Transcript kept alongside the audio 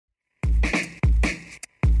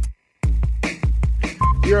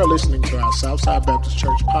You are listening to our Southside Baptist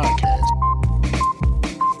Church podcast.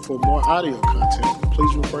 For more audio content,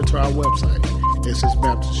 please refer to our website,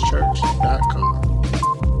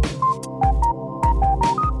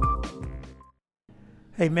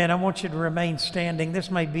 ssbaptistchurch.com. Amen. I want you to remain standing.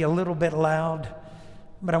 This may be a little bit loud,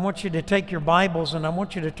 but I want you to take your Bibles and I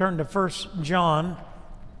want you to turn to 1 John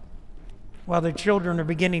while the children are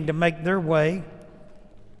beginning to make their way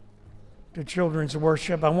to children's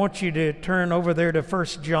worship. I want you to turn over there to 1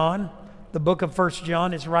 John. The book of 1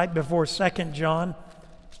 John is right before 2 John.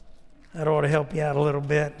 That ought to help you out a little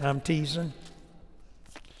bit. I'm teasing.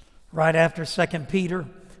 Right after 2 Peter,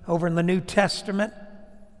 over in the New Testament.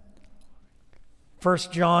 1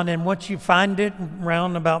 John, and once you find it,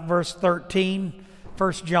 around about verse 13,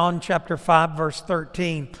 1 John chapter 5, verse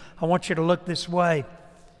 13, I want you to look this way.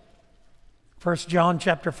 1 John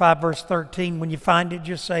chapter 5, verse 13, when you find it,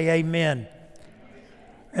 just say amen.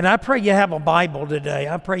 And I pray you have a Bible today.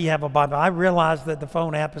 I pray you have a Bible. I realize that the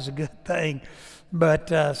phone app is a good thing,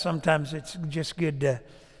 but sometimes it's just good to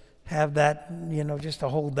have that, just to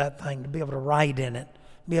hold that thing, to be able to write in it,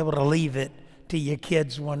 be able to leave it to your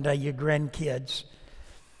kids one day, your grandkids.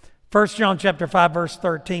 1 John chapter 5, verse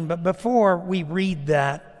 13. But before we read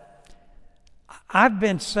that, I've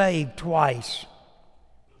been saved twice.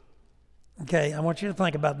 Okay, I want you to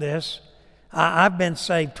think about this. I've been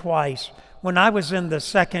saved twice. When I was in the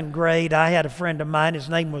second grade, I had a friend of mine. His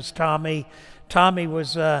name was Tommy. Tommy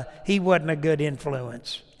he wasn't a good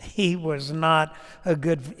influence. He was not a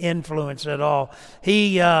good influence at all.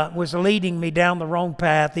 He was leading me down the wrong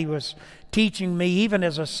path. He was teaching me, even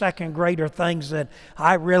as a second grader, things that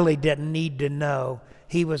I really didn't need to know.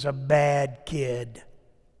 He was a bad kid.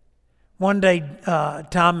 One day,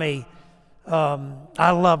 Tommy,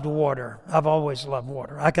 I loved water. I've always loved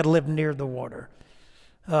water. I could live near the water.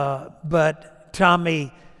 But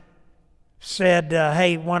Tommy said,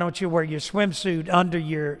 hey, why don't you wear your swimsuit under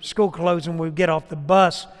your school clothes, and when we get off the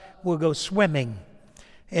bus, we'll go swimming.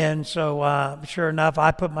 And so, sure enough,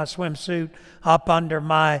 I put my swimsuit up under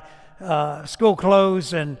my school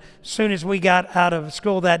clothes, and as soon as we got out of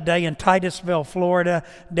school that day in Titusville, Florida,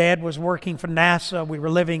 Dad was working for NASA. We were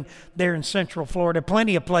living there in Central Florida,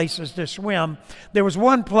 plenty of places to swim. There was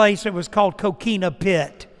one place, it was called Coquina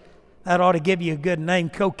Pit. That ought to give you a good name,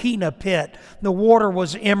 Coquina Pit. The water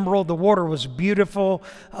was emerald. The water was beautiful.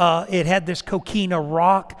 It had this coquina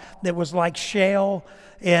rock that was like shale,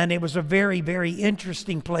 and it was a very, very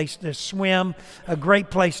interesting place to swim, a great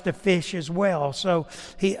place to fish as well. So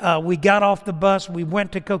we got off the bus. We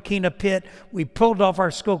went to Coquina Pit. We pulled off our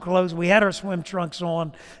school clothes. We had our swim trunks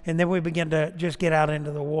on, and then we began to just get out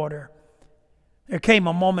into the water. There came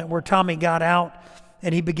a moment where Tommy got out,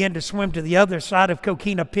 and he began to swim to the other side of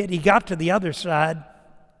Coquina Pit. He got to the other side,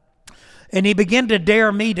 and he began to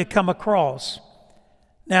dare me to come across.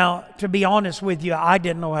 Now, to be honest with you, I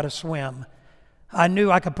didn't know how to swim. I knew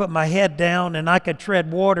I could put my head down and I could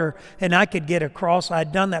tread water and I could get across.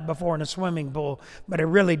 I'd done that before in a swimming pool, but I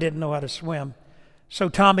really didn't know how to swim. So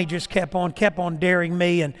Tommy just kept on daring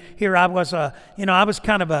me, and here I was I was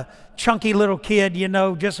kind of a chunky little kid,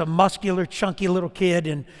 just a muscular, chunky little kid,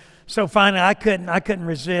 and so finally I couldn't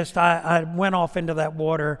resist. I went off into that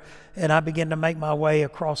water and I began to make my way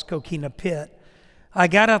across Coquina Pit. I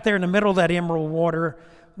got out there in the middle of that emerald water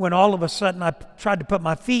when all of a sudden I tried to put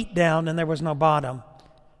my feet down and there was no bottom.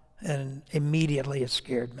 And immediately it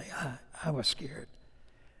scared me. I was scared.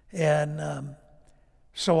 And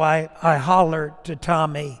so I hollered to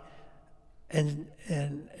Tommy, and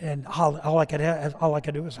all I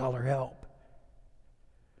could do was holler help.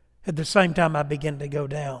 At the same time, I began to go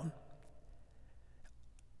down.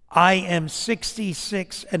 I am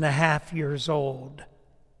 66 and a half years old.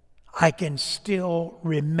 I can still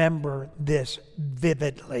remember this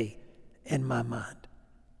vividly in my mind.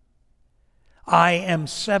 I am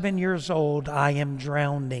 7 years old. I am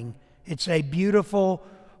drowning. It's a beautiful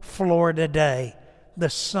Florida day. The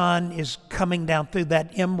sun is coming down through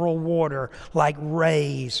that emerald water like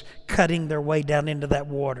rays cutting their way down into that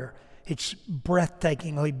water. It's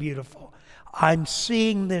breathtakingly beautiful. I'm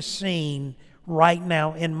seeing this scene right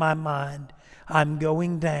now in my mind. I'm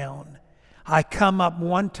going down. I come up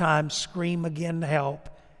one time, scream again, help,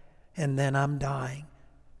 and then I'm dying.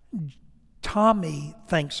 Tommy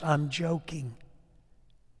thinks I'm joking.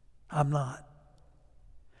 I'm not.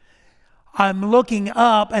 I'm looking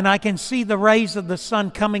up and I can see the rays of the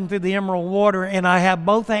sun coming through the emerald water, and I have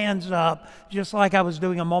both hands up just like I was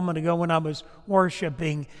doing a moment ago when I was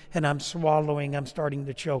worshiping, and I'm swallowing. I'm starting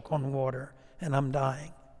to choke on water and I'm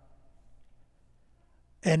dying.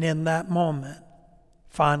 And in that moment,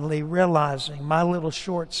 finally realizing my little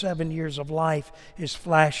short 7 years of life is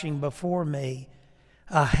flashing before me,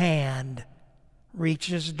 a hand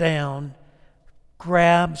reaches down,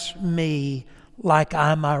 grabs me like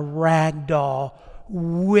I'm a rag doll,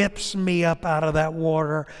 whips me up out of that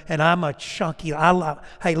water, and I'm a chunky.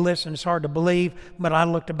 Hey, listen, it's hard to believe, but I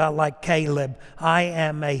looked about like Caleb. I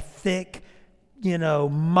am a thick,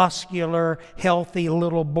 muscular, healthy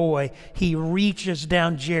little boy. He reaches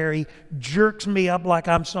down, Jerry, jerks me up like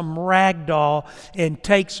I'm some rag doll, and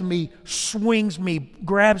takes me, swings me,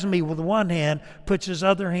 grabs me with one hand, puts his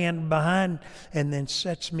other hand behind, and then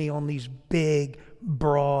sets me on these big,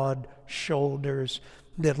 broad shoulders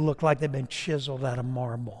that look like they've been chiseled out of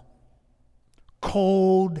marble.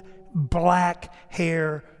 Cold, black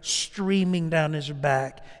hair streaming down his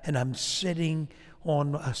back, and I'm sitting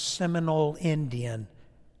on a Seminole Indian.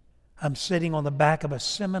 I'm sitting on the back of a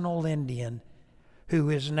Seminole Indian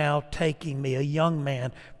who is now taking me, a young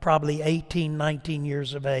man, probably 18, 19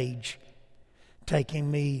 years of age,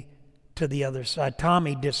 taking me to the other side.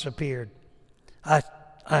 Tommy disappeared. I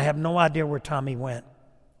have no idea where Tommy went.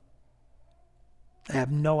 I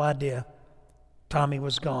have no idea. Tommy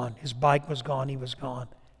was gone. His bike was gone. He was gone.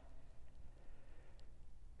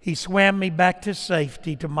 He swam me back to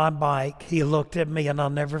safety to my bike. He looked at me, and I'll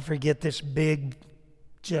never forget this big,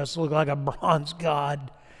 just looked like a bronze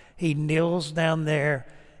god. He kneels down there.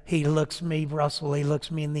 He looks me, Russell, he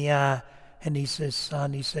looks me in the eye, and he says,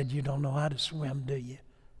 son, he said, you don't know how to swim, do you?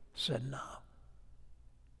 I said, no.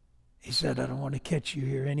 He said, I don't want to catch you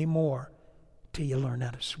here anymore till you learn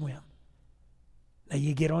how to swim. Now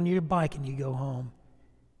you get on your bike and you go home.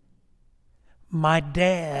 My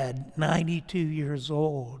dad, 92 years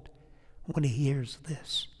old, when he hears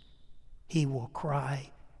this, he will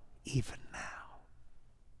cry even now.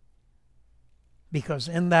 Because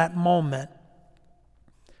in that moment,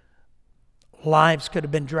 lives could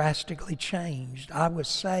have been drastically changed. I was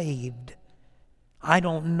saved. I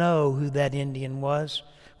don't know who that Indian was.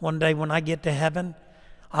 One day when I get to heaven,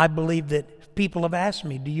 I believe that people have asked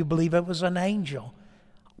me, do you believe it was an angel?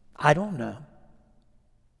 I don't know.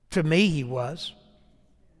 To me, he was.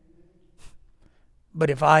 But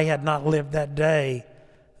if I had not lived that day,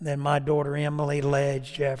 then my daughter Emily,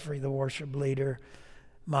 Ledge, Jeffrey, the worship leader,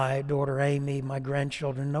 my daughter Amy, my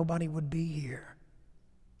grandchildren, nobody would be here.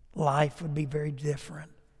 Life would be very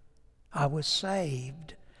different. I was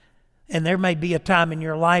saved. And there may be a time in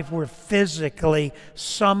your life where physically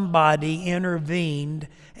somebody intervened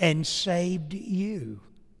and saved you.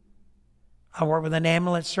 I worked with an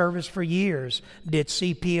ambulance service for years, did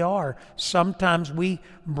CPR. Sometimes we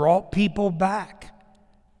brought people back.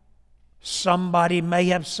 Somebody may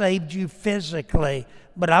have saved you physically,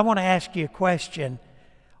 but I want to ask you a question.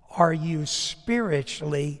 Are you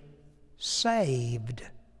spiritually saved?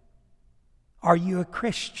 Are you a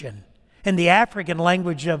Christian? In the African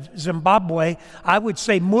language of Zimbabwe, I would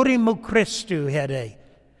say, Muri mu Christu here.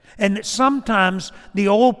 And sometimes the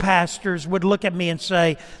old pastors would look at me and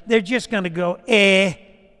say, they're just going to go,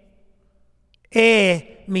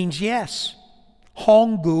 means yes.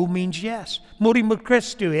 Hongu means yes. Muri mu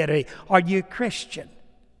Christu here. Are you a Christian?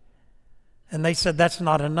 And they said, that's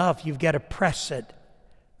not enough. You've got to press it.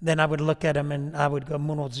 Then I would look at them and I would go,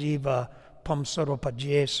 Munoziva Pomsoropa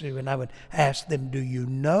Jesu, and I would ask them, do you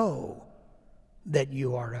know that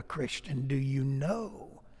you are a Christian? Do you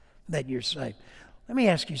know that you're saved? Let me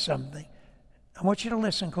ask you something. I want you to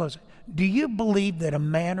listen close. Do you believe that a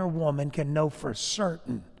man or woman can know for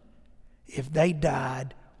certain if they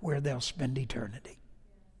died where they'll spend eternity?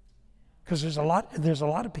 Because there's a lot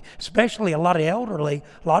of people, especially a lot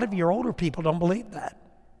of your older people don't believe that.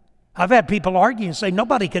 I've had people argue and say,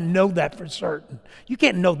 nobody can know that for certain. You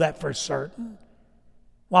can't know that for certain.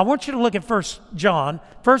 Well, I want you to look at 1 John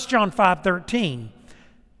 5:13.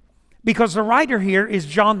 Because the writer here is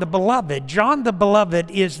John the Beloved. John the Beloved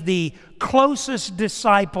is the closest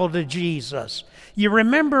disciple to Jesus. You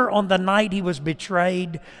remember on the night he was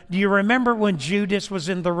betrayed? Do you remember when Judas was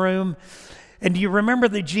in the room? And do you remember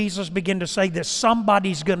that Jesus began to say that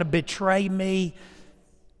somebody's going to betray me?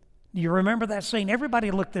 Do you remember that scene? Everybody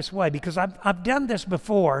look this way because I've done this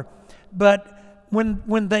before. But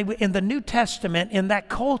when they in the New Testament, in that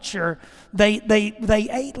culture, they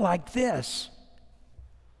ate like this.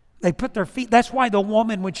 They put their feet, that's why the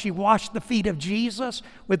woman, when she washed the feet of Jesus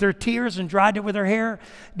with her tears and dried it with her hair,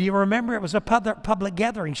 do you remember it was a public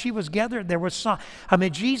gathering? She was gathered,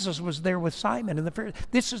 Jesus was there with Simon and the Pharisees.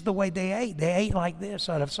 This is the way they ate. They ate like this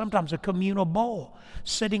out of sometimes a communal bowl,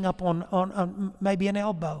 sitting up on maybe an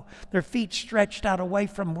elbow, their feet stretched out away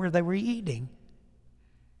from where they were eating.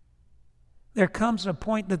 There comes a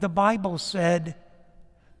point that the Bible said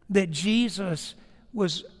that Jesus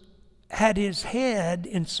had his head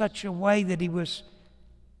in such a way that he was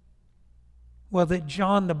Well, that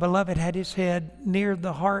John the Beloved had his head near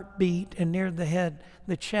the heartbeat and near the head,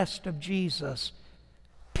 the chest of Jesus.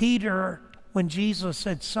 Peter, when Jesus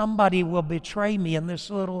said, somebody will betray me in this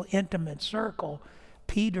little intimate circle,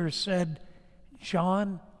 Peter said,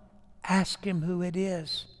 John, ask him who it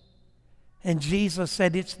is. And Jesus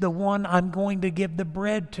said, it's the one I'm going to give the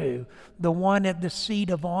bread to, the one at the seat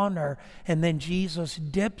of honor. And then Jesus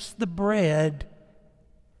dips the bread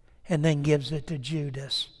and then gives it to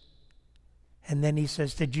Judas. And then he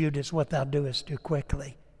says to Judas, what thou doest, do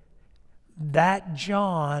quickly. That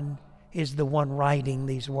John is the one writing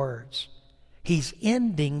these words. He's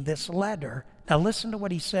ending this letter. Now listen to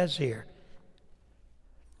what he says here.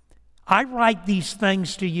 I write these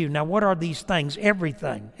things to you. Now what are these things?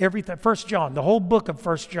 Everything. 1 John, the whole book of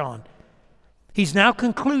 1 John. He's now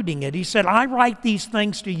concluding it. He said, I write these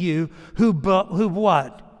things to you who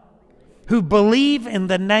what? Who believe in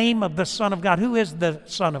the name of the Son of God. Who is the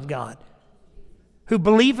Son of God? Who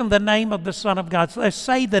believe in the name of the Son of God. So let's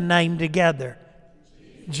say the name together.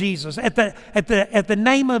 Jesus. At the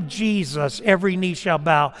name of Jesus, every knee shall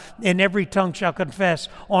bow and every tongue shall confess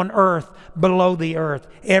on earth, below the earth,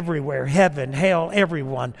 everywhere, heaven, hell,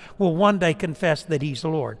 everyone will one day confess that He's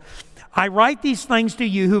Lord. I write these things to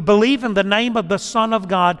you who believe in the name of the Son of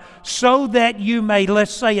God, so that you may,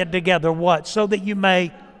 let's say it together, what? So that you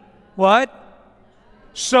may, what?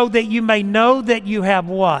 So that you may know that you have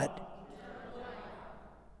what?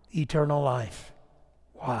 Eternal life.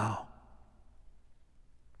 Wow.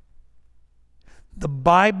 The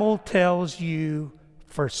Bible tells you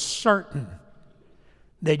for certain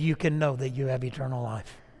that you can know that you have eternal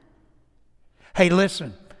life. Hey,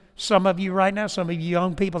 listen, some of you right now, some of you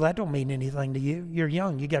young people, that don't mean anything to you. You're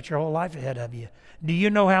young. You got your whole life ahead of you. Do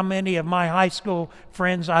you know how many of my high school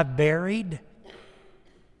friends I've buried?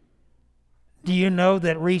 Do you know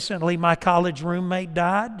that recently my college roommate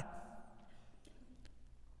died?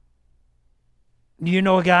 Do you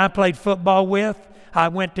know a guy I played football with? I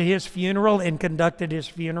went to his funeral and conducted his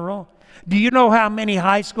funeral. Do you know how many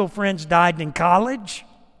high school friends died in college?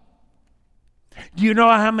 Do you know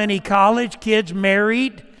how many college kids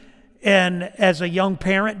married and as a young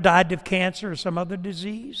parent died of cancer or some other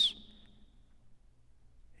disease?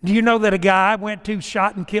 Do you know that a guy I went to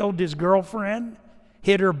shot and killed his girlfriend,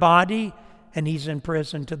 hid her body, and he's in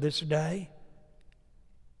prison to this day?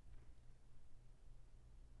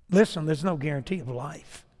 Listen, there's no guarantee of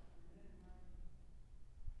life.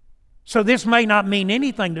 So this may not mean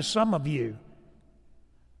anything to some of you,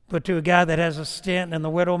 but to a guy that has a stent in the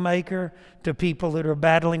Widowmaker, to people that are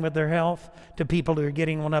battling with their health, to people who are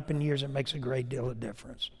getting one up in years, it makes a great deal of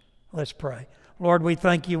difference. Let's pray. Lord, we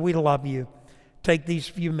thank you. We love you. Take these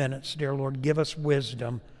few minutes, dear Lord. Give us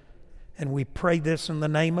wisdom. And we pray this in the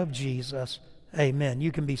name of Jesus. Amen.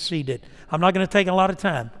 You can be seated. I'm not going to take a lot of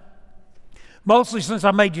time. Mostly since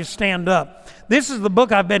I made you stand up. This is the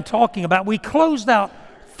book I've been talking about. We closed out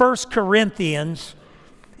 1 Corinthians,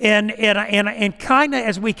 and kind of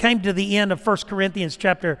as we came to the end of 1 Corinthians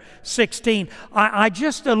chapter 16, I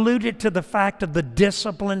just alluded to the fact of the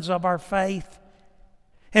disciplines of our faith.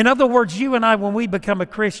 In other words, you and I, when we become a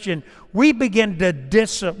Christian, we begin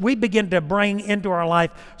to bring into our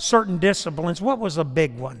life certain disciplines. What was a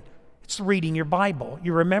big one? It's reading your Bible.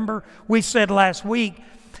 You remember? We said last week,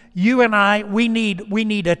 you and I, we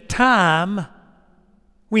need a time.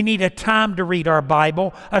 We need a time to read our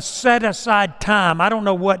Bible, a set-aside time. I don't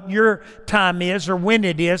know what your time is or when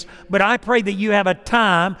it is, but I pray that you have a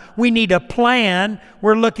time. We need a plan.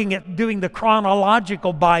 We're looking at doing the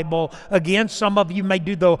chronological Bible again. Some of you may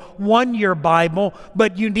do the one-year Bible,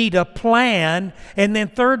 but you need a plan. And then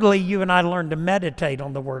thirdly, you and I learn to meditate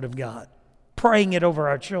on the Word of God, praying it over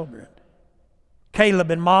our children. Caleb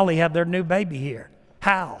and Molly have their new baby here,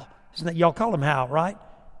 Hal. Isn't that, y'all call him Hal, right?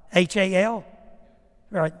 H-A-L?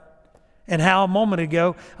 Right. And Hal, a moment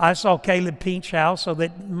ago, I saw Caleb pinch Hal so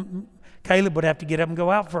that Caleb would have to get up and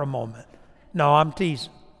go out for a moment. No, I'm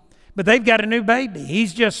teasing. But they've got a new baby.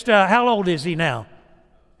 He's just, how old is he now?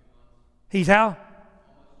 He's how?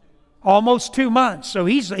 Almost 2 months. So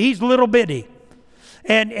he's little bitty.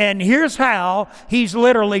 And here's Hal. He's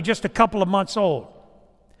literally just a couple of months old.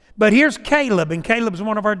 But here's Caleb, and Caleb's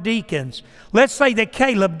one of our deacons. Let's say that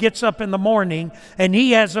Caleb gets up in the morning and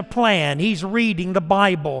he has a plan. He's reading the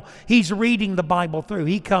Bible. He's reading the Bible through.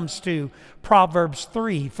 He comes to Proverbs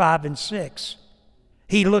 3, 5, and 6.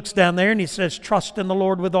 He looks down there and he says, trust in the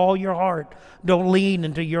Lord with all your heart. Don't lean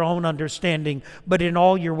into your own understanding, but in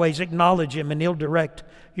all your ways acknowledge Him and He'll direct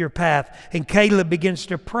your path. And Caleb begins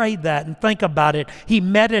to pray that and think about it. He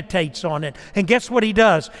meditates on it. And guess what he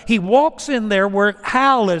does? He walks in there where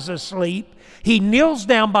Hal is asleep. He kneels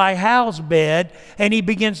down by Hal's bed and he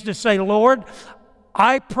begins to say, Lord,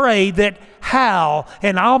 I pray that Hal,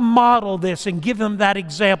 and I'll model this and give him that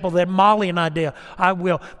example that Molly and I did. I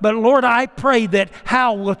will. But Lord, I pray that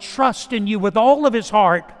Hal will trust in you with all of his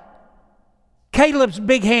heart. Caleb's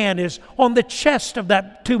big hand is on the chest of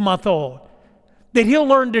that 2-month-old. That he'll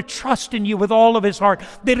learn to trust in you with all of his heart.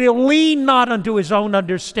 That he'll lean not unto his own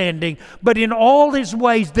understanding, but in all his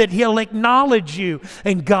ways that he'll acknowledge you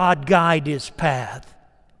and God guide his path.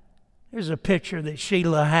 There's a picture that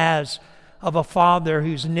Sheila has of a father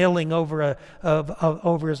who's kneeling over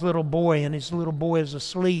over his little boy, and his little boy is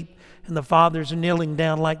asleep, and the father's kneeling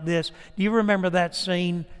down like this. Do you remember that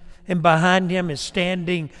scene? And behind him is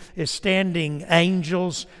standing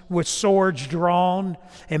angels with swords drawn,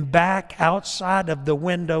 and back outside of the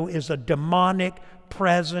window is a demonic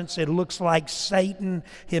presence. It looks like Satan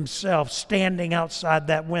himself standing outside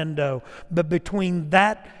that window. But between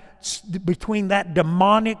that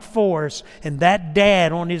demonic force and that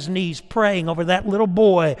dad on his knees praying over that little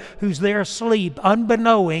boy who's there asleep,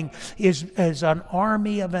 unbeknowing, is an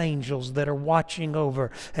army of angels that are watching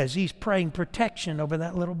over as he's praying protection over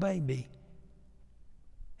that little baby.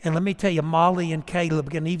 And let me tell you, Molly and Caleb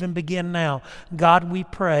can even begin now. God, we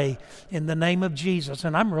pray in the name of Jesus,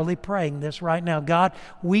 and I'm really praying this right now. God,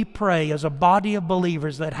 we pray as a body of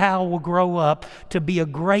believers that Hal will grow up to be a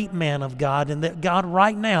great man of God, and that God,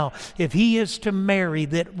 right now, if he is to marry,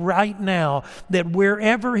 that right now, that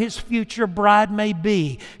wherever his future bride may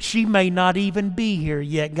be, she may not even be here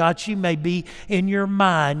yet. God, she may be in your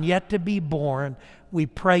mind, yet to be born. We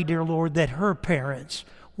pray, dear Lord, that her parents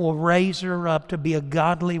will raise her up to be a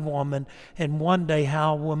godly woman, and one day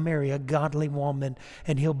Hal will marry a godly woman,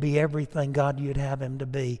 and he'll be everything, God, you'd have him to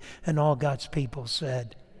be. And all God's people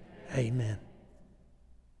said, amen.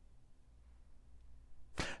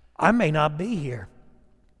 I may not be here,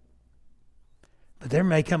 but there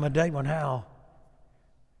may come a day when Hal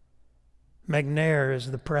McNair is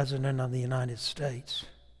the President of the United States.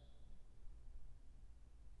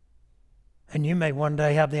 And you may one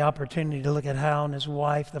day have the opportunity to look at Hal and his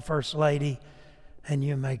wife, the First Lady, and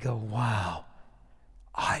you may go, wow,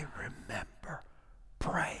 I remember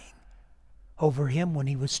praying over him when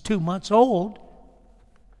he was 2 months old,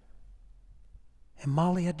 and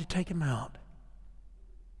Molly had to take him out.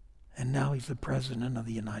 And now he's the President of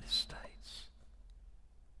the United States.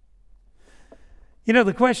 You know,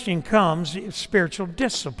 the question comes, spiritual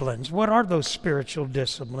disciplines. What are those spiritual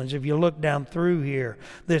disciplines? If you look down through here,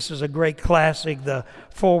 this is a great classic. The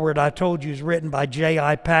foreword I told you is written by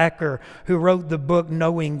J.I. Packer, who wrote the book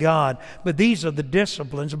Knowing God. But these are the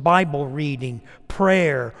disciplines: Bible reading,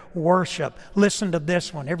 prayer, worship. Listen to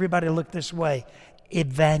this one. Everybody look this way.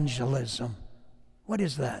 Evangelism. What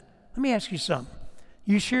is that? Let me ask you something.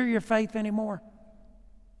 You share your faith anymore?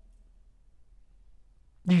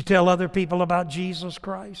 Do you tell other people about Jesus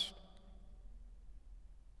Christ?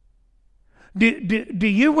 Do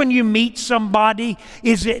you, when you meet somebody,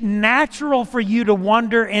 is it natural for you to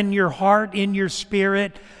wonder in your heart, in your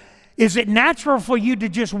spirit? Is it natural for you to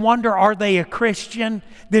just wonder, are they a Christian?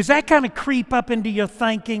 Does that kind of creep up into your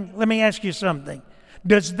thinking? Let me ask you something.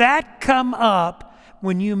 Does that come up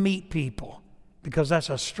when you meet people? Because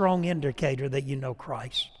that's a strong indicator that you know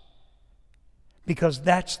Christ. Because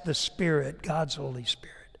that's the Spirit, God's Holy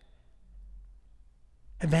Spirit.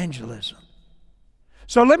 Evangelism.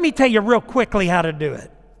 So let me tell you real quickly how to do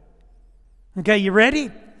it. Okay, you ready?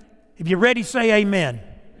 If you're ready, say amen. Amen.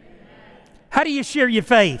 How do you share your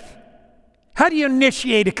faith? How do you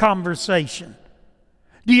initiate a conversation?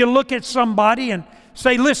 Do you look at somebody and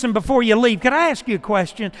say, listen, before you leave, can I ask you a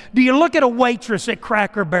question? Do you look at a waitress at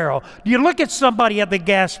Cracker Barrel? Do you look at somebody at the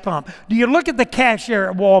gas pump? Do you look at the cashier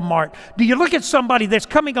at Walmart? Do you look at somebody that's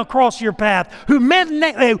coming across your path who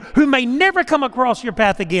may never come across your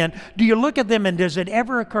path again? Do you look at them, and does it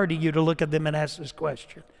ever occur to you to look at them and ask this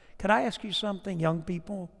question? Can I ask you something, young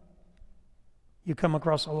people? You come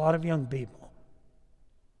across a lot of young people.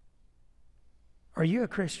 Are you a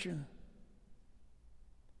Christian?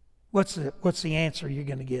 What's the answer you're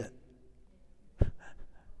going to get?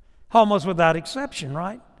 Almost without exception,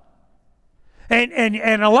 right?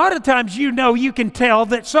 And a lot of times, you know, you can tell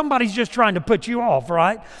that somebody's just trying to put you off,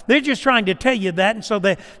 right? They're just trying to tell you that, and so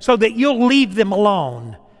that you'll leave them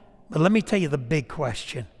alone. But let me tell you the big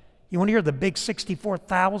question. You want to hear the big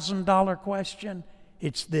 $64,000 question?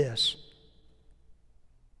 It's this.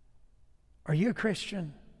 Are you a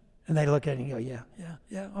Christian? And they look at you and go,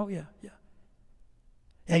 yeah, oh yeah.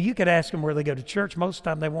 Now, you could ask them where they go to church. Most of the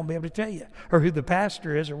time, they won't be able to tell you, or who the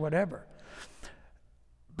pastor is, or whatever.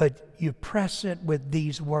 But you press it with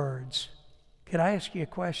these words. Can I ask you a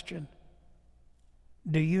question?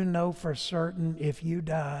 do you know for certain if you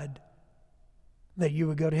died that you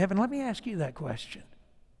would go to heaven? Let me ask you that question.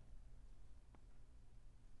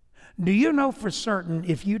 Do you know for certain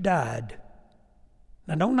if you died?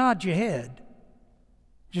 Now don't nod your head.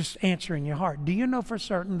 Just answer in your heart. Do you know for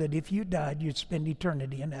certain that if you died, you'd spend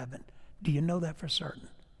eternity in heaven? Do you know that for certain?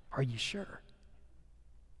 Are you sure?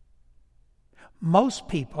 Most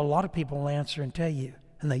people, a lot of people will answer and tell you,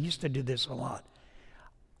 and they used to do this a lot,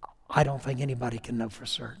 I don't think anybody can know for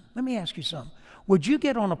certain. Let me ask you something. Would you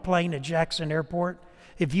get on a plane at Jackson Airport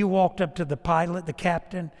if you walked up to the pilot, the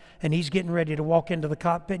captain, and he's getting ready to walk into the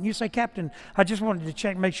cockpit, and you say, Captain, I just wanted to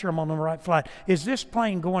check, make sure I'm on the right flight. Is this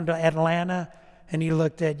plane going to Atlanta? And he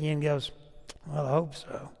looked at you and goes, well, I hope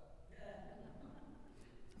so.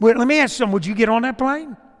 Well, let me ask you something. Would you get on that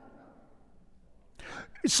plane?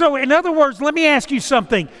 So, in other words, let me ask you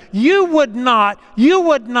something. You would not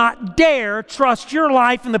dare trust your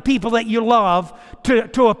life and the people that you love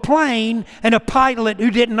to a plane and a pilot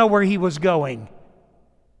who didn't know where he was going.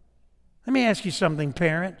 Let me ask you something,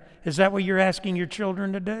 parent. Is that what you're asking your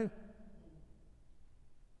children to do?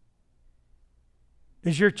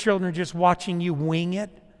 Is your children just watching you wing it?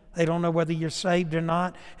 They don't know whether you're saved or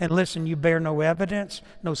not. And listen, you bear no evidence,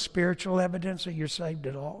 no spiritual evidence that you're saved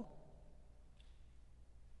at all.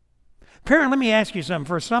 Parent, let me ask you something.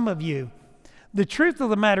 For some of you, the truth of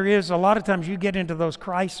the matter is a lot of times you get into those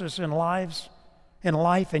crises in life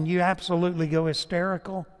and you absolutely go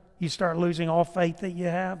hysterical. You start losing all faith that you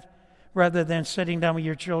have, rather than sitting down with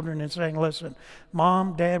your children and saying, listen,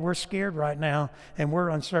 Mom, Dad, we're scared right now and we're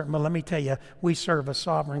uncertain. But let me tell you, we serve a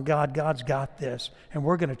sovereign God. God's got this, and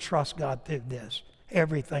we're going to trust God through this.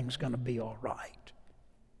 Everything's going to be all right.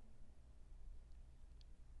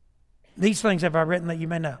 These things have I written that you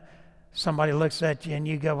may know. Somebody looks at you and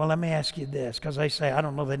you go, well, let me ask you this, because they say, I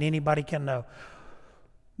don't know that anybody can know.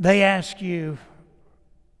 They ask you,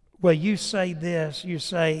 well, you say this, you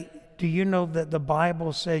say, do you know that the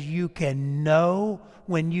Bible says you can know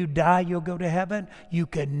when you die you'll go to heaven? You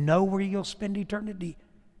can know where you'll spend eternity.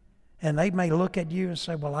 And they may look at you and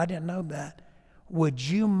say, well, I didn't know that. Would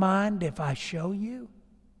you mind if I show you?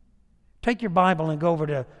 Take your Bible and go over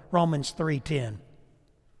to Romans 3:10.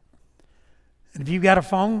 And if you've got a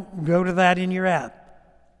phone, go to that in your app.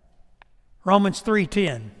 Romans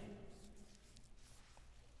 3:10.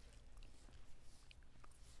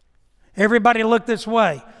 Everybody look this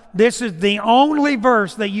way. This is the only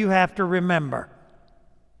verse that you have to remember.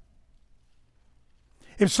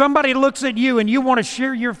 If somebody looks at you and you want to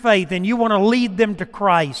share your faith and you want to lead them to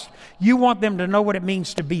Christ, you want them to know what it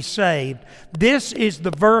means to be saved, this is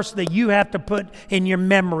the verse that you have to put in your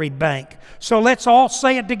memory bank. So let's all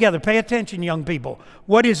say it together. Pay attention, young people.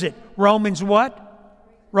 What is it? Romans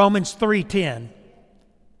what? Romans 3:10.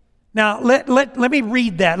 Now, let me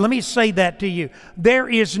read that. Let me say that to you. There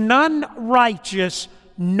is none righteous,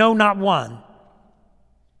 no, not one.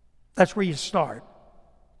 That's where you start.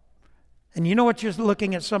 And you know what, you're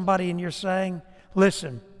looking at somebody and you're saying,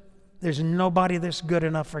 listen, there's nobody that's good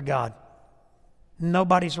enough for God.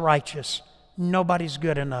 Nobody's righteous. Nobody's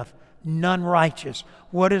good enough. None righteous.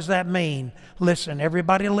 What does that mean? Listen,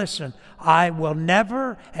 everybody listen. I will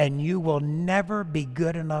never and you will never be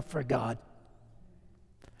good enough for God.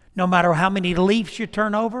 No matter how many leaves you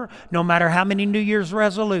turn over, no matter how many New Year's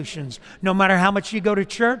resolutions, no matter how much you go to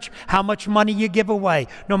church, how much money you give away,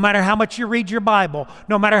 no matter how much you read your Bible,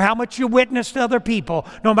 no matter how much you witness to other people,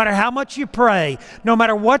 no matter how much you pray, no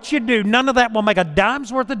matter what you do, none of that will make a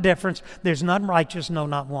dime's worth of difference. There's none righteous, no,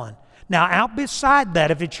 not one. Now, out beside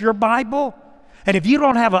that, if it's your Bible, and if you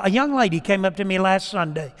don't have a young lady came up to me last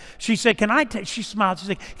Sunday. She said, she smiled, she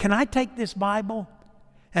said, can I take this Bible?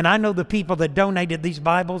 And I know the people that donated these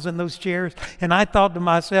Bibles and those chairs, and I thought to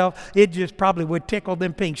myself, it just probably would tickle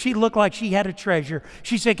them pink. She looked like she had a treasure.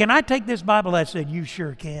 She said, can I take this Bible? I said, you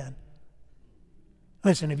sure can.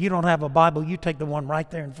 Listen, if you don't have a Bible, you take the one right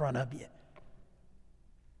there in front of you.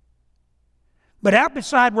 But out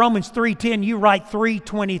beside Romans 3:10, you write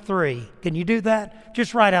 3:23. Can you do that?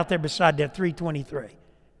 Just write out there beside that 3:23.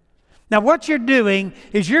 Now what you're doing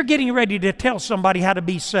is you're getting ready to tell somebody how to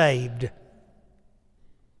be saved.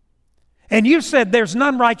 And you said there's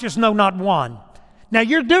none righteous, no, not one. Now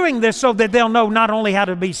you're doing this so that they'll know not only how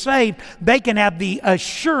to be saved, they can have the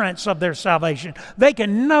assurance of their salvation. They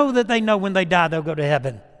can know that they know when they die they'll go to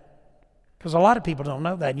heaven. Because a lot of people don't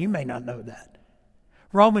know that, and you may not know that.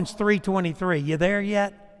 Romans 3:23, you there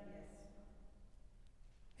yet?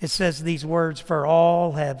 It says these words, for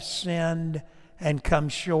all have sinned and come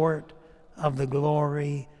short of the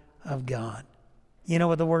glory of God. You know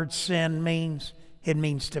what the word sin means? It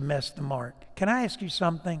means to miss the mark. Can I ask you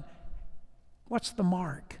something? What's the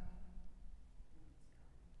mark?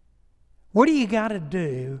 What do you got to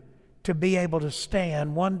do to be able to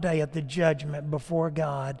stand one day at the judgment before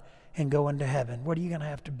God and go into heaven? What are you going to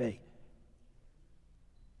have to be?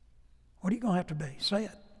 What are you going to have to be? Say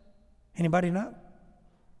it. Anybody know?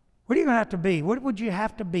 What are you going to have to be? What would you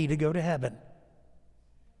have to be to go to heaven?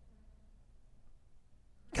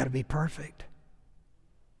 Got to be perfect.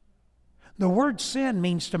 The word sin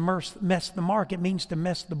means to mess the mark. It means to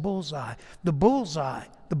mess the bullseye. The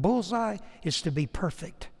bullseye is to be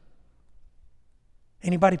perfect.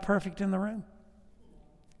 Anybody perfect in the room?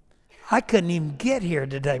 I couldn't even get here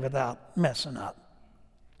today without messing up.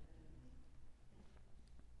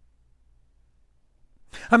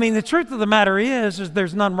 I mean, the truth of the matter is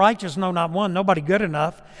there's none righteous, no, not one, nobody good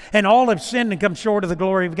enough. And all have sinned and come short of the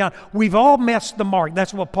glory of God. We've all missed the mark.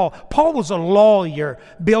 That's what Paul was a lawyer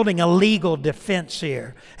building a legal defense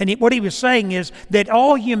here. And what he was saying is that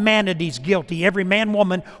all humanity's guilty. Every man,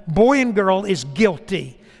 woman, boy, and girl is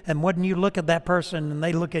guilty. And when you look at that person and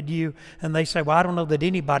they look at you and they say, well, I don't know that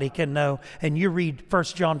anybody can know. And you read 1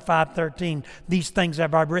 John 5:13, these things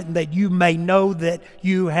have I written that you may know that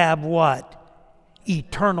you have what?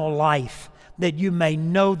 Eternal life. That you may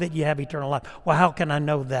know that you have eternal life. Well, how can I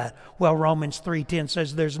know that? Well, Romans 3:10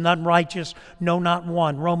 says there's none righteous, no, not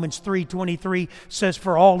one. Romans 3:23 says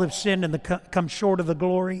for all have sinned and come short of the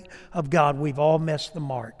glory of God. We've all missed the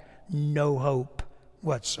mark. No hope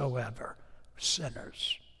whatsoever.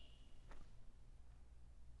 Sinners.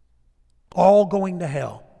 All going to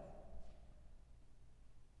hell.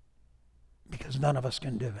 Because none of us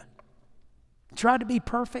can do it. Try to be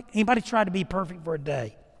perfect. Anybody try to be perfect for a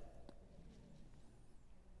day?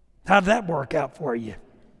 How'd that work out for you?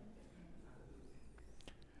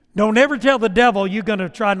 Don't ever tell the devil you're going to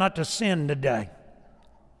try not to sin today.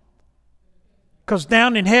 Because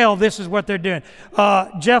down in hell, this is what they're doing.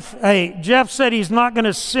 Jeff said he's not going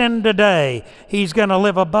to sin today. He's going to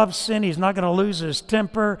live above sin. He's not going to lose his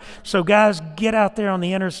temper. So guys, get out there on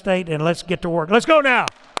the interstate and let's get to work. Let's go now.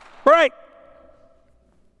 Break.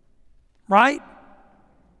 Right?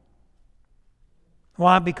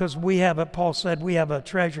 Why? Because Paul said, we have a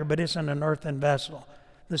treasure, but it's in an earthen vessel.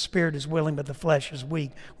 The spirit is willing, but the flesh is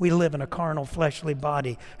weak. We live in a carnal, fleshly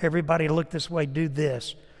body. Everybody look this way, do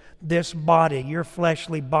this. This body, your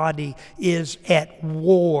fleshly body, is at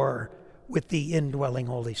war with the indwelling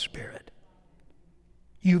Holy Spirit.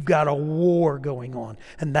 You've got a war going on.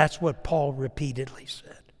 And that's what Paul repeatedly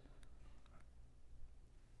said.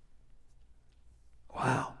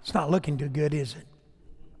 Wow, it's not looking too good, is it?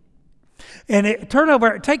 And turn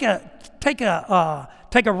over, take a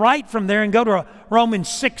right from there and go to Romans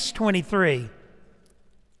 6:23.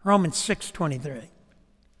 Romans 6:23.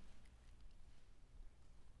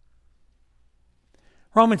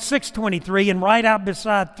 Romans 6:23, and right out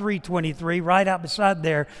beside 3:23, right out beside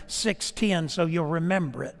there 6:10, so you'll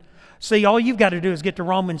remember it. See, all you've got to do is get to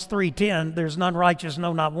Romans 3:10. There's none righteous,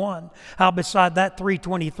 no, not one. Out beside that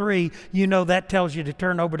 3:23, you know that tells you to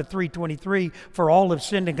turn over to 3:23. For all have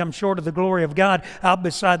sinned and come short of the glory of God. Out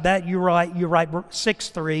beside that, you write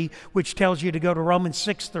 6:3, which tells you to go to Romans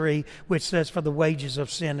 6:3, which says, for the wages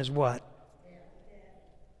of sin is what?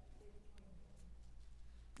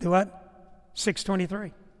 Do what?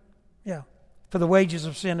 6:23. Yeah. For the wages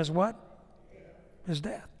of sin is what? Is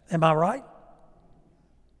death. Am I right?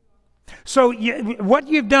 So what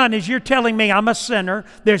you've done is you're telling me I'm a sinner.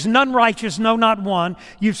 There's none righteous, no, not one.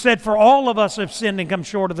 You've said for all of us have sinned and come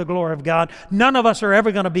short of the glory of God. None of us are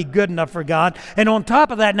ever going to be good enough for God. And on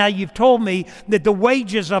top of that, now you've told me that the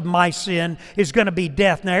wages of my sin is going to be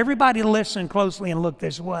death. Now everybody listen closely and look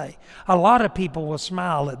this way. A lot of people will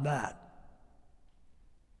smile at that.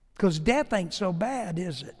 Because death ain't so bad,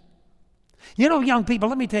 is it? You know, young people,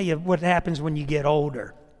 let me tell you what happens when you get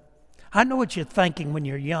older. I know what you're thinking when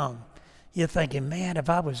you're young. You're thinking, man, if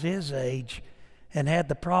I was his age and had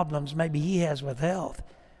the problems maybe he has with health,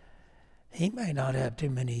 he may not have too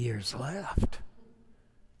many years left.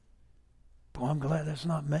 Boy, I'm glad that's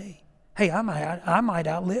not me. Hey, I might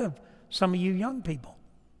outlive some of you young people.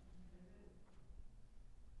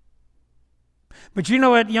 But you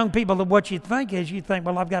know what, young people, what you think is you think,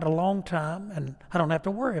 well, I've got a long time and I don't have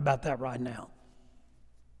to worry about that right now.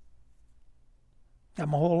 Got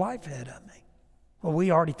my whole life ahead of me. Well,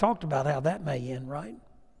 we already talked about how that may end, right?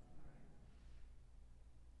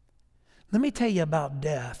 Let me tell you about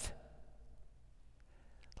death.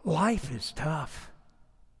 Life is tough.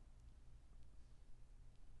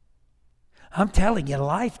 I'm telling you,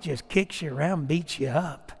 life just kicks you around, beats you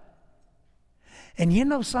up. And you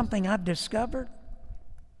know something I've discovered?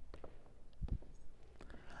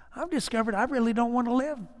 I've discovered I really don't want to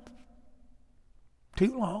live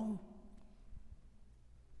too long.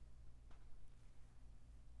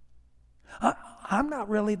 I'm not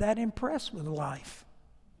really that impressed with life.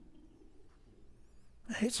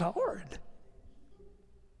 It's hard.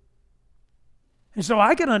 And so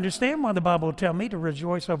I can understand why the Bible will tell me to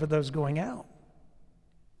rejoice over those going out.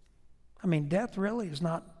 I mean, death really is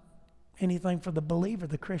not anything for the believer,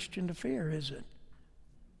 the Christian, to fear, is it?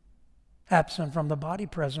 Absent from the body,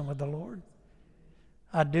 present with the Lord.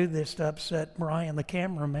 I do this to upset Brian, the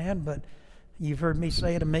cameraman, but you've heard me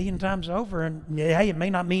say it 1,000,000 times over, and hey, it may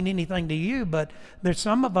not mean anything to you, but there's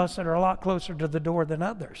some of us that are a lot closer to the door than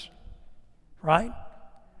others, right?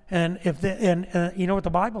 And you know what the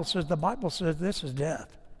Bible says? The Bible says this is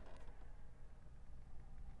death.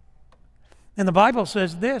 And the Bible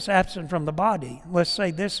says this, absent from the body. Let's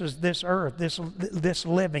say this is this earth, this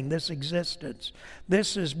living, this existence.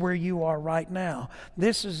 This is where you are right now.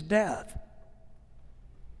 This is death.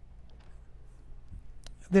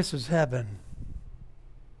 This is heaven.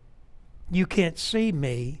 You can't see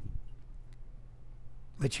me,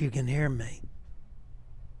 but you can hear me.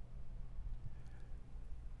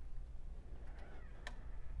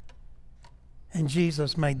 And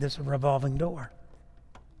Jesus made this a revolving door.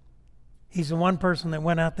 He's the one person that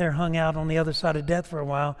went out there, hung out on the other side of death for a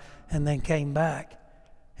while, and then came back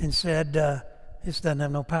and said, this doesn't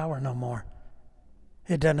have no power no more.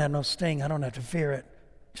 It doesn't have no sting. I don't have to fear it.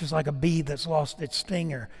 Just like a bee that's lost its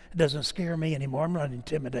stinger. It doesn't scare me anymore. I'm not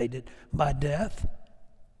intimidated by death.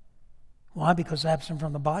 Why? Because absent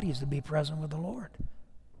from the body is to be present with the Lord.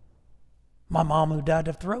 My mom, who died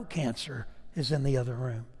of throat cancer, is in the other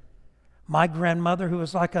room. My grandmother, who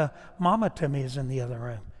was like a mama to me, is in the other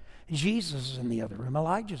room. Jesus is in the other room.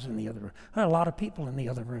 Elijah's in the other room. There are a lot of people in the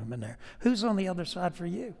other room in there. Who's on the other side for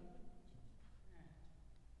you?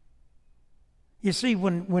 You see,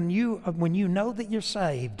 when you know that you're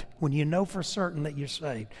saved, when you know for certain that you're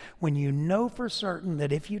saved, when you know for certain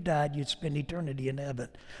that if you died, you'd spend eternity in heaven,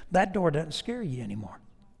 that door doesn't scare you anymore.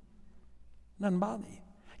 Doesn't bother you.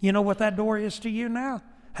 You know what that door is to you now?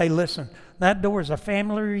 Hey, listen, that door is a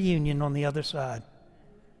family reunion on the other side.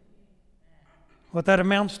 What that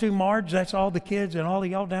amounts to, Marge, that's all the kids and all of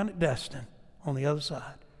y'all down at Destin on the other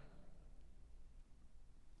side.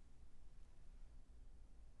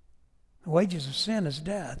 The wages of sin is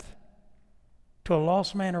death. To a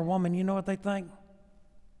lost man or woman, you know what they think?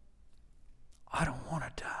 I don't want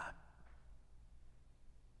to die.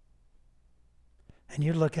 And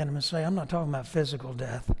you look at them and say, I'm not talking about physical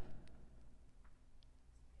death.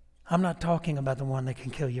 I'm not talking about the one that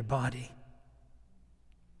can kill your body.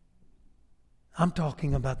 I'm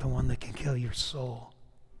talking about the one that can kill your soul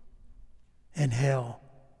in hell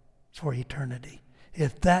for eternity.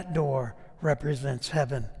 If that door represents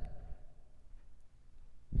heaven,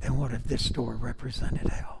 then what if this door represented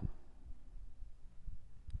hell?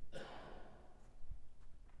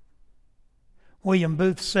 William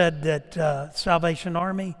Booth said that Salvation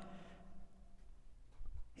Army,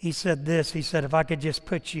 he said this, he said, if I could just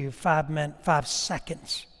put you 5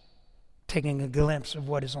 seconds taking a glimpse of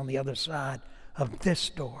what is on the other side of this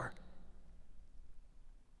door,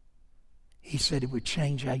 he said it would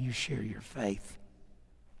change how you share your faith.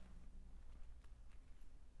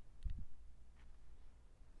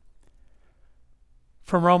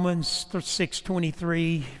 From Romans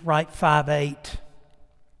 6:23, right 5:8.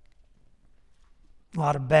 A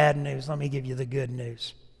lot of bad news. Let me give you the good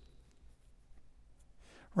news.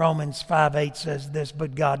 Romans 5:8 says this,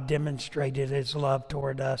 but God demonstrated his love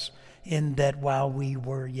toward us in that while we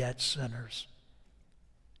were yet sinners,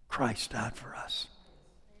 Christ died for us.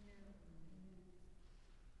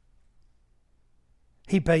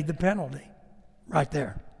 He paid the penalty. Right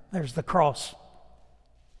there. There's the cross.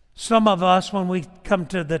 Some of us, when we come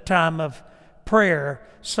to the time of prayer,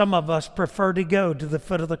 some of us prefer to go to the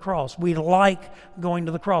foot of the cross. We like going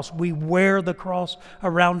to the cross. We wear the cross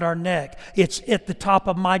around our neck. It's at the top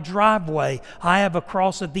of my driveway. I have a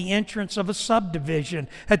cross at the entrance of a subdivision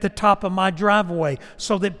at the top of my driveway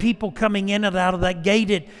so that people coming in and out of that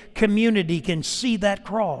gated community can see that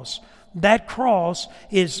cross. That cross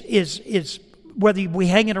is whether we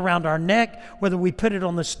hang it around our neck, whether we put it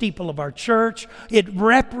on the steeple of our church, it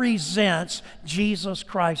represents Jesus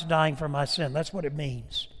Christ dying for my sin. That's what it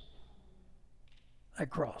means. That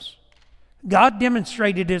cross. God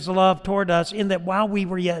demonstrated his love toward us in that while we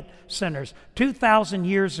were yet sinners, 2,000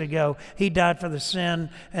 years ago, he died for the sin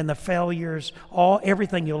and the failures,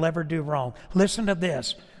 everything you'll ever do wrong. Listen to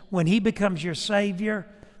this. When he becomes your Savior,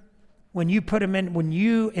 When you put him in, when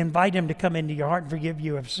you invite him to come into your heart and forgive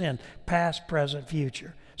you of sin, past, present,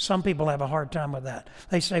 future. Some people have a hard time with that.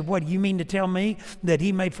 They say, what, you mean to tell me that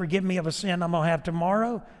he may forgive me of a sin I'm going to have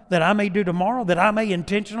tomorrow? That I may do tomorrow? That I may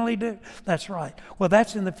intentionally do? That's right. Well,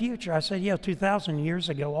 that's in the future. I said, yeah, 2,000 years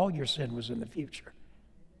ago, all your sin was in the future.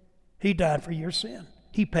 He died for your sin.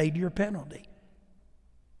 He paid your penalty.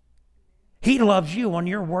 He loves you on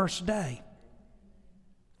your worst day.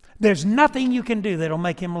 There's nothing you can do that'll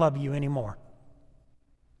make him love you anymore.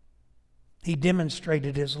 He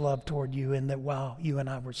demonstrated his love toward you in that while you and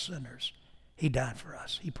I were sinners, he died for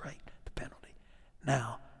us. He paid the penalty.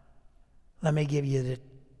 Now, let me give you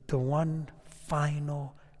the one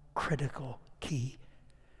final critical key.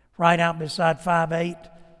 Right out beside 5:8.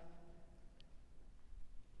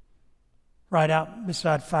 Right out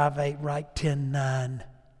beside 5:8, write 10:9.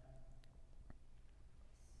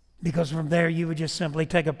 Because from there you would just simply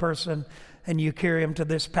take a person and you carry them to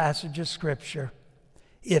this passage of Scripture.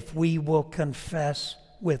 If we will confess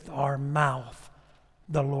with our mouth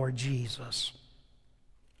the Lord Jesus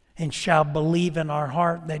and shall believe in our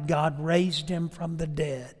heart that God raised him from the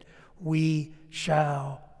dead, we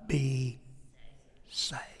shall be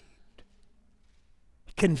saved.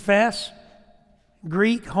 Confess,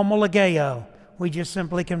 Greek homologeo. We just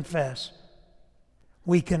simply confess.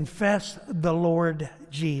 We confess the Lord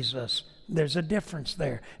Jesus. There's a difference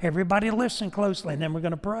there. Everybody listen closely, and then we're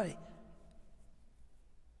going to pray.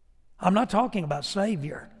 I'm not talking about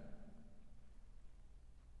Savior.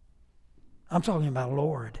 I'm talking about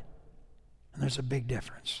Lord. And there's a big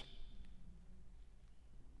difference.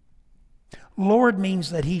 Lord means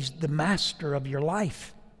that he's the master of your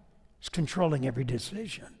life. He's controlling every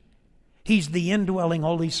decision. He's the indwelling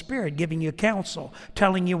Holy Spirit giving you counsel,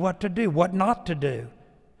 telling you what to do, what not to do.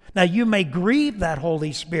 Now, you may grieve that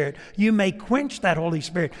Holy Spirit. You may quench that Holy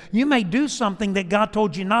Spirit. You may do something that God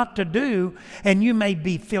told you not to do, and you may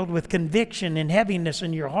be filled with conviction and heaviness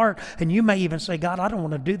in your heart, and you may even say, God, I don't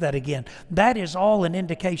want to do that again. That is all an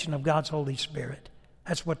indication of God's Holy Spirit.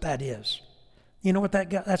 That's what that is. You know what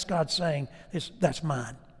that's God saying? That's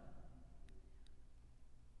mine.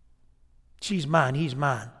 She's mine, he's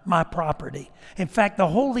mine, my property. In fact, the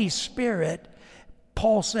Holy Spirit,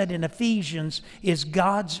 Paul said in Ephesians, is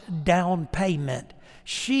God's down payment.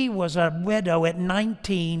 She was a widow at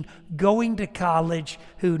 19 going to college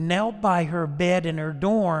who knelt by her bed in her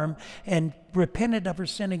dorm and repented of her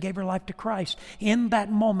sin and gave her life to Christ. In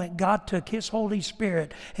that moment, God took his Holy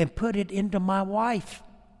Spirit and put it into my wife.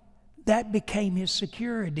 That became his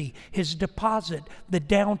security, his deposit, the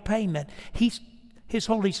down payment. His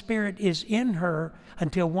Holy Spirit is in her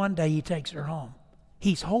until one day he takes her home.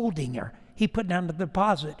 He's holding her. He put down the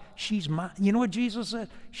deposit. She's mine. You know what Jesus said?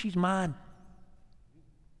 She's mine.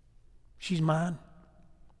 She's mine.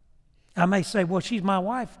 I may say, well, she's my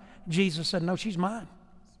wife. Jesus said, no, she's mine.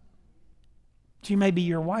 She may be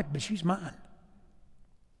your wife, but she's mine.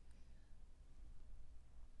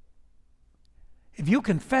 If you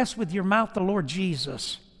confess with your mouth the Lord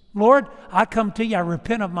Jesus, Lord, I come to you, I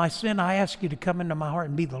repent of my sin, I ask you to come into my heart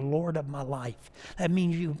and be the Lord of my life. That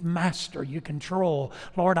means you master, you control.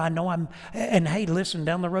 Lord, I know and hey, listen,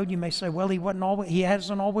 down the road you may say, well, he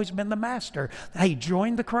hasn't always been the master. Hey,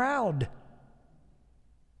 join the crowd.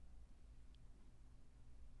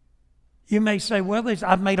 You may say, well,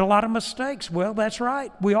 I've made a lot of mistakes. Well, that's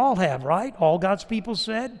right. We all have, right? All God's people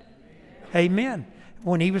said, Amen.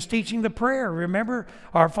 When he was teaching the prayer, remember,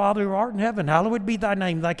 our Father who art in heaven, hallowed be thy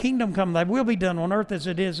name. Thy kingdom come, thy will be done on earth as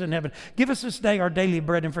it is in heaven. Give us this day our daily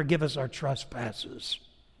bread and forgive us our trespasses.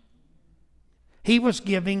 He was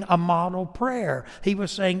giving a model prayer. He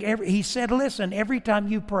was saying, he said, listen, every time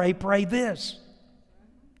you pray, pray this.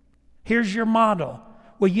 Here's your model.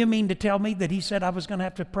 Well, you mean to tell me that he said I was going to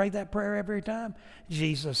have to pray that prayer every time?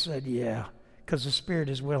 Jesus said, yeah, because the spirit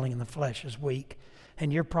is willing and the flesh is weak.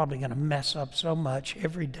 And you're probably going to mess up so much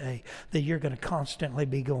every day that you're going to constantly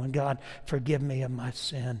be going, God, forgive me of my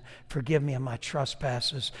sin. Forgive me of my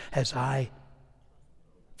trespasses as I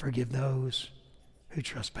forgive those who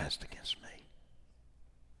trespassed against me.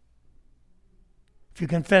 If you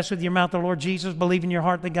confess with your mouth the Lord Jesus, believe in your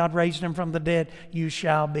heart that God raised him from the dead, you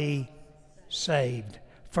shall be saved.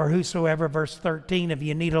 For whosoever, verse 13, if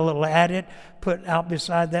you need a little added, put out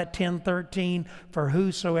beside that 10:13, for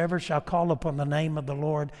whosoever shall call upon the name of the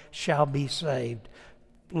Lord shall be saved.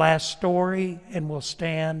 Last story, and we'll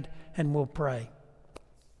stand and we'll pray.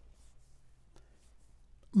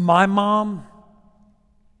 My mom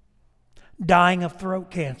dying of throat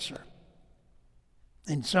cancer.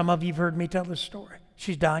 And some of you have heard me tell this story.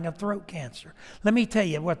 She's dying of throat cancer. Let me tell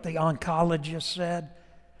you what the oncologist said.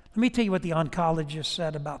 Let me tell you what the oncologist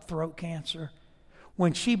said about throat cancer.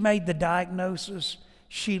 When she made the diagnosis,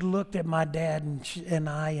 she looked at my dad and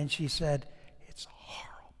she said, "It's a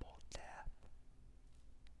horrible death.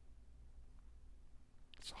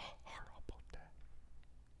 It's a horrible death."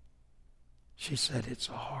 She said, "It's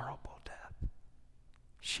a horrible death."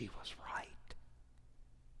 She was right.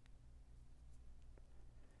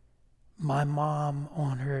 My mom,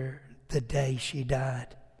 the day she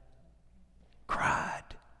died,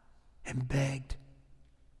 cried and begged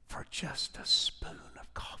for just a spoon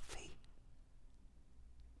of coffee.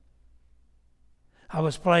 I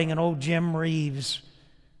was playing an old Jim Reeves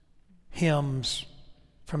hymns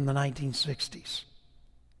from the 1960s.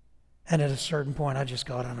 And at a certain point, I just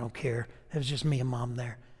got, I don't care. It was just me and Mom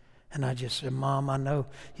there. And I just said, "Mom, I know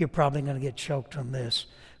you're probably going to get choked on this."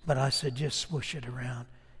 But I said, "Just swoosh it around."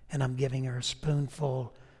 And I'm giving her a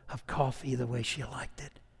spoonful of coffee the way she liked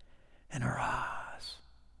it. And her eyes.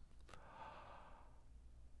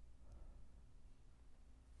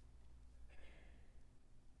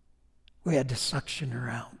 We had to suction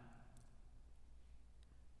her out.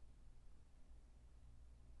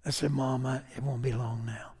 I said, "Mom, it won't be long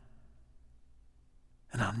now."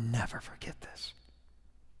 And I'll never forget this.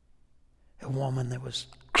 A woman that was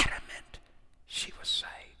adamant she was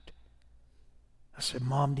saved. I said,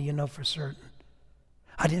 "Mom, do you know for certain?"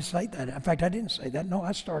 I didn't say that. In fact, I didn't say that. No,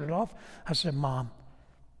 I started off. I said, "Mom,"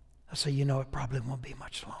 I said, "you know it probably won't be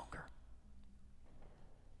much longer."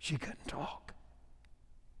 She couldn't talk.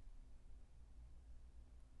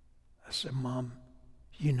 I said, "Mom,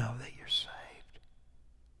 you know that you're saved."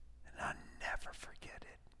 And I'll never forget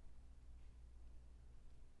it.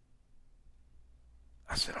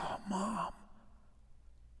 I said, "Oh, Mom,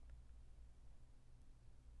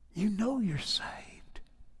 you know you're saved."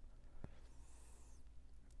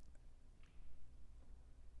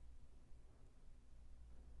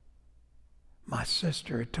 My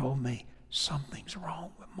sister had told me, "Something's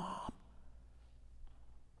wrong with Mom.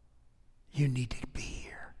 You need to be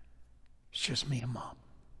here. It's just me and Mom."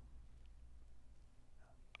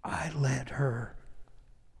 I led her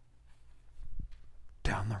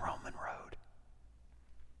down the Roman road.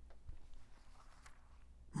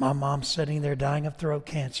 My mom's sitting there dying of throat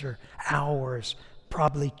cancer, hours,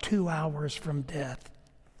 probably 2 hours from death.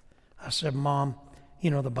 I said, "Mom, you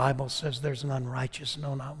know the Bible says there's none righteous,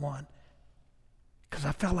 no, not one." Because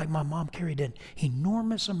I felt like my mom carried an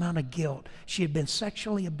enormous amount of guilt. She had been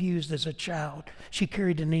sexually abused as a child. She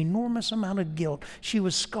carried an enormous amount of guilt. She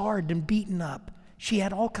was scarred and beaten up. She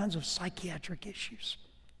had all kinds of psychiatric issues.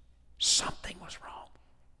 Something was wrong.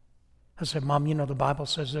 I said, "Mom, you know the Bible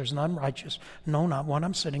says there's none righteous. No, not one."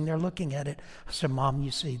 I'm sitting there looking at it. I said, "Mom,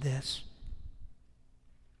 you see this?"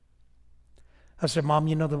 I said, "Mom,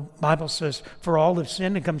 you know the Bible says for all have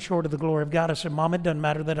sinned and come short of the glory of God." I said, "Mom, it doesn't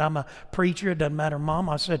matter that I'm a preacher. It doesn't matter, Mom."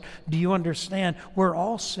 I said, "Do you understand? We're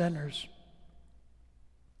all sinners."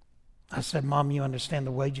 I said, "Mom, you understand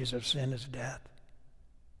the wages of sin is death,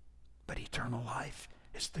 but eternal life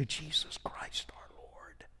is through Jesus Christ our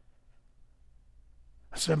Lord."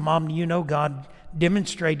 I said, "Mom, you know God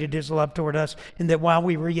demonstrated his love toward us in that while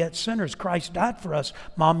we were yet sinners, Christ died for us.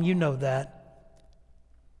 Mom, you know that."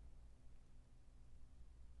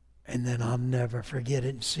 And then I'll never forget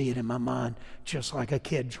it and see it in my mind, just like a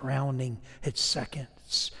kid drowning at second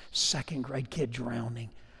grade kid drowning.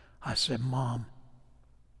 I said, "Mom,"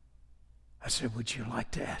 I said, "would you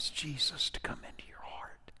like to ask Jesus to come into your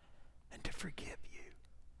heart and to forgive you?"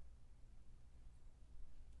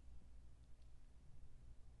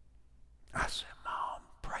 I said, "Mom,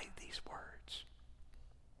 pray these words.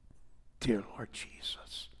 Dear Lord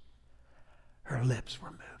Jesus." Her lips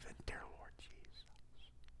were moving. "Dear Lord Jesus,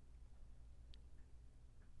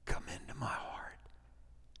 come into my heart.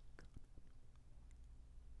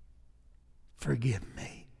 Forgive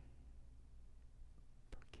me.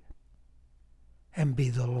 And be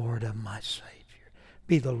the Lord of my Savior.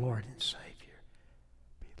 Be the Lord and Savior.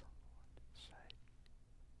 Be the Lord and Savior."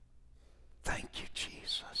 Thank you,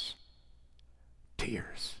 Jesus.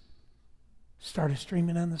 Tears started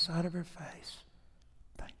streaming down the side of her face.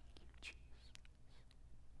 Thank you, Jesus.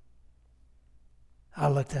 I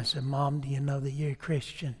looked and said, "Mom, do you know that you're a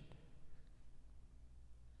Christian?"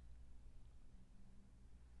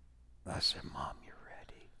 I said, "Mom, you're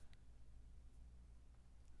ready."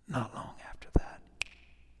 Not long after that,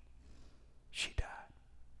 she died.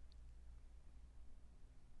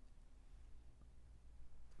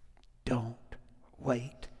 Don't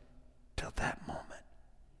wait till that moment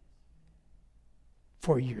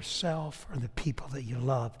for yourself or the people that you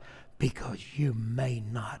love, because you may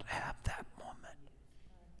not have that moment.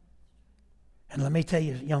 And let me tell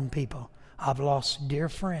you, young people, I've lost dear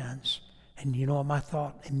friends, and you know what my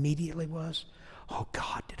thought immediately was? Oh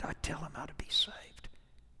God, did I tell him how to be saved?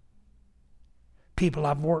 People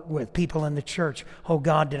I've worked with, people in the church, oh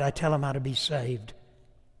God, did I tell them how to be saved?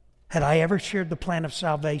 Had I ever shared the plan of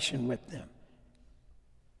salvation with them?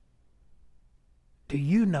 Do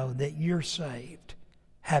you know that you're saved?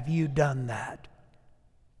 Have you done that?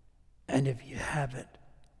 And if you haven't,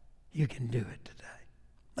 you can do it today.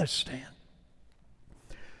 Let's stand.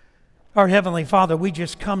 Our Heavenly Father, we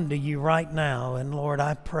just come to you right now, and Lord,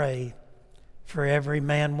 I pray for every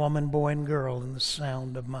man, woman, boy, and girl in the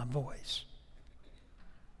sound of my voice.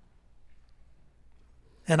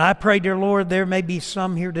 And I pray, dear Lord, there may be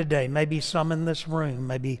some here today, maybe some in this room,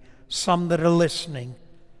 maybe some that are listening,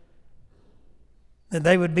 that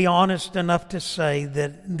they would be honest enough to say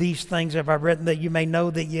that these things have I written, that you may know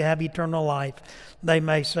that you have eternal life. They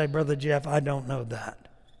may say, Brother Jeff, I don't know that.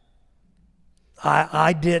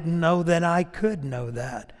 I didn't know that I could know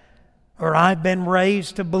that. Or I've been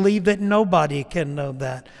raised to believe that nobody can know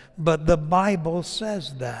that. But the Bible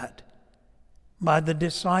says that by the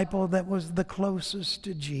disciple that was the closest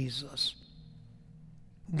to Jesus.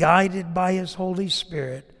 Guided by His Holy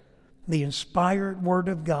Spirit, the inspired Word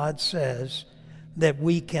of God says that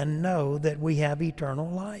we can know that we have eternal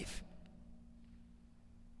life.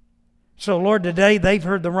 So Lord, today they've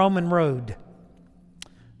heard the Roman road.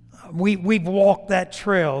 We've walked that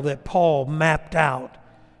trail that Paul mapped out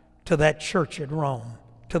to that church at Rome,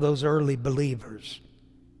 to those early believers.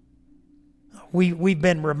 We've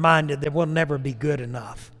been reminded that we'll never be good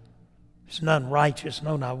enough. There's none righteous,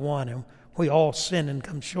 no, not one. And we all sin and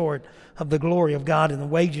come short of the glory of God, and the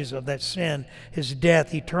wages of that sin is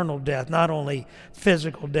death, eternal death, not only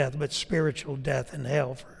physical death, but spiritual death in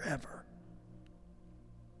hell forever.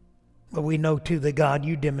 But we know too that God,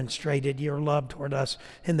 you demonstrated your love toward us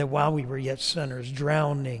in that while we were yet sinners,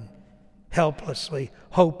 drowning, helplessly,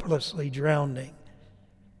 hopelessly drowning,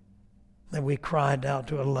 that we cried out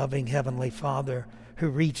to a loving Heavenly Father who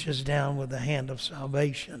reaches down with the hand of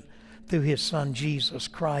salvation through His Son Jesus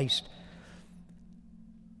Christ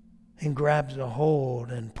and grabs a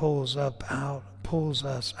hold and pulls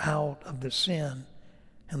us out of the sin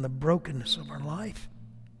and the brokenness of our life.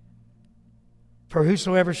 For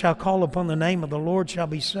whosoever shall call upon the name of the Lord shall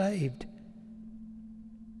be saved.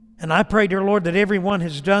 And I pray, dear Lord, that everyone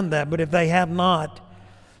has done that, but if they have not,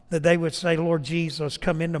 that they would say, Lord Jesus,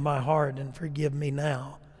 come into my heart and forgive me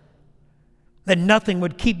now. That nothing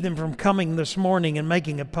would keep them from coming this morning and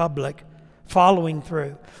making it public, following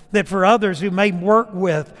through. That for others who may work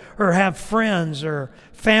with or have friends or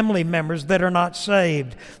family members that are not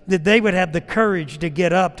saved, that they would have the courage to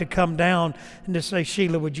get up, to come down and to say,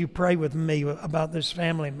 Sheila, would you pray with me about this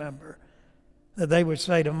family member? That they would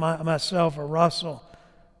say to myself or Russell,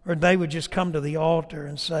 or they would just come to the altar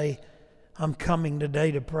and say, I'm coming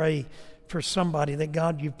today to pray for somebody that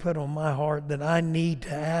God you've put on my heart, that I need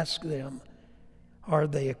to ask them, are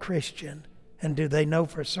they a Christian? And do they know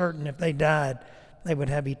for certain if they died, they would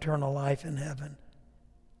have eternal life in heaven?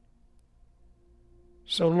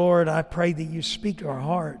 So Lord, I pray that you speak to our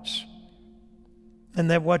hearts, and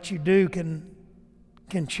that what you do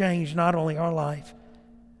can change not only our life,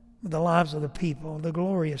 but the lives of the people, the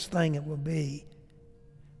glorious thing it will be.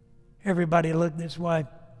 Everybody look this way.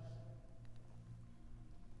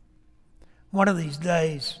 One of these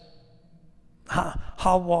days,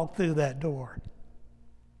 I'll walk through that door.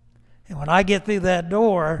 And when I get through that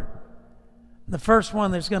door, the first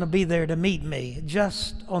one that's going to be there to meet me,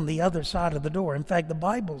 just on the other side of the door. In fact, the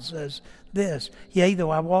Bible says this, yea, though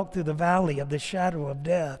I walk through the valley of the shadow of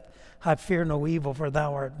death, I fear no evil, for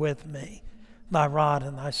thou art with me. Thy rod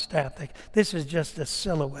and thy staff. This is just a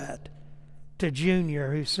silhouette to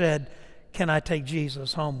Junior, who said, can I take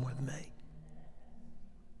Jesus home with me?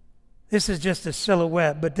 This is just a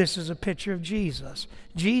silhouette, but this is a picture of Jesus.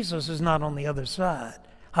 Jesus is not on the other side.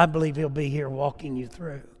 I believe He'll be here walking you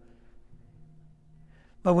through.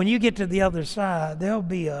 But when you get to the other side, there'll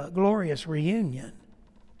be a glorious reunion.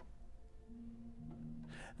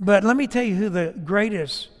 But let me tell you who the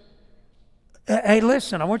greatest... Hey,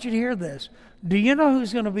 listen, I want you to hear this. Do you know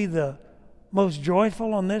who's going to be the most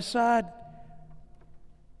joyful on this side?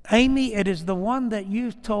 Amy, it is the one that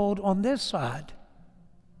you told on this side.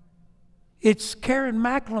 It's Karen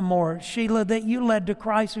McLemore, Sheila, that you led to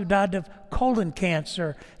Christ, who died of colon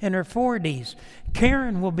cancer in her 40s.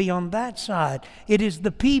 Karen will be on that side. It is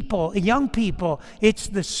the people, young people. It's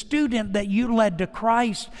the student that you led to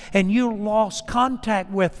Christ and you lost contact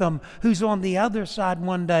with them, who's on the other side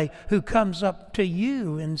one day, who comes up to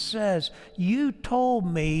you and says, you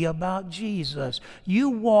told me about Jesus. You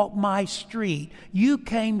walked my street. You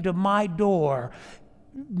came to my door.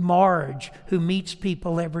 Marge, who meets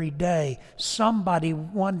people every day. Somebody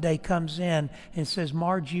one day comes in and says,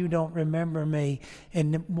 Marge, you don't remember me,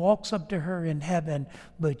 and walks up to her in heaven,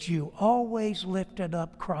 but you always lifted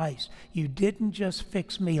up Christ. You didn't just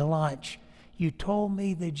fix me lunch. You told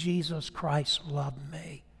me that Jesus Christ loved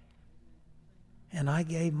me. And I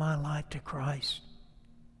gave my life to Christ.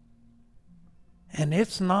 And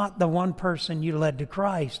it's not the one person you led to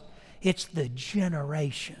Christ. It's the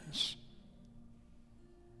generations.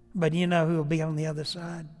 But you know who will be on the other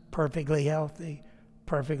side? Perfectly healthy,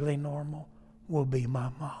 perfectly normal, will be my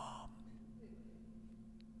mom.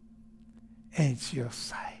 And she'll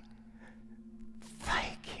say,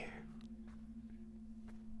 thank you.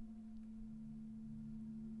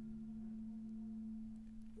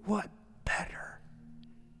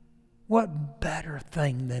 What better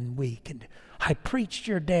thing than we can do? I preached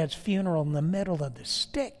your dad's funeral in the middle of the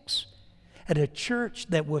sticks at a church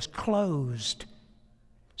that was closed,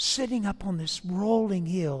 sitting up on this rolling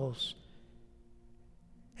hills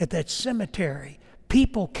at that cemetery.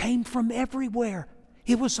 People came from everywhere.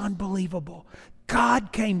 It was unbelievable.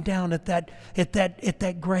 God came down at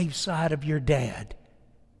that graveside of your dad.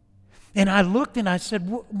 And I looked and I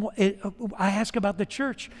said, I asked about the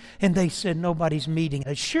church, and they said nobody's meeting.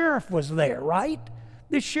 The sheriff was there, right?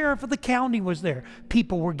 The sheriff of the county was there.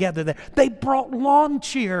 People were gathered there. They brought lawn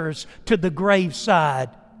chairs to the graveside.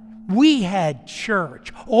 We had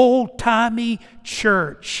church, old-timey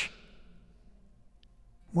church.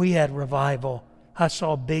 We had revival. I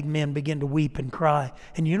saw big men begin to weep and cry.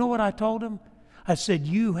 And you know what I told them? I said,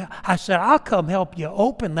 I'll come help you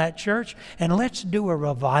open that church, and let's do a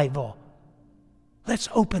revival. Let's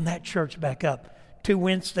open that church back up. 2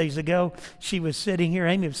 Wednesdays ago, she was sitting here.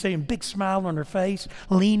 Amy was sitting, big smile on her face,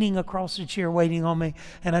 leaning across the chair, waiting on me.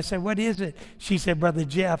 And I said, what is it? She said, Brother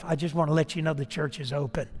Jeff, I just want to let you know the church is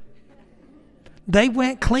open. They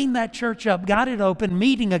went, cleaned that church up, got it open,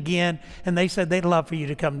 meeting again, and they said they'd love for you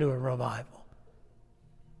to come to a revival.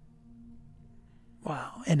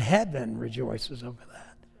 Wow. And heaven rejoices over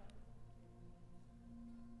that.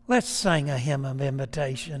 Let's sing a hymn of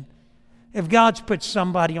invitation. If God's put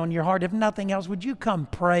somebody on your heart, if nothing else, would you come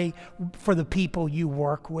pray for the people you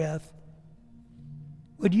work with?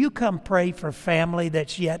 Would you come pray for family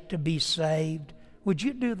that's yet to be saved? Would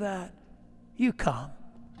you do that? You come.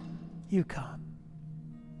 You come.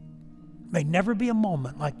 May never be a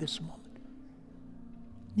moment like this moment.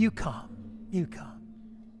 You come. You come.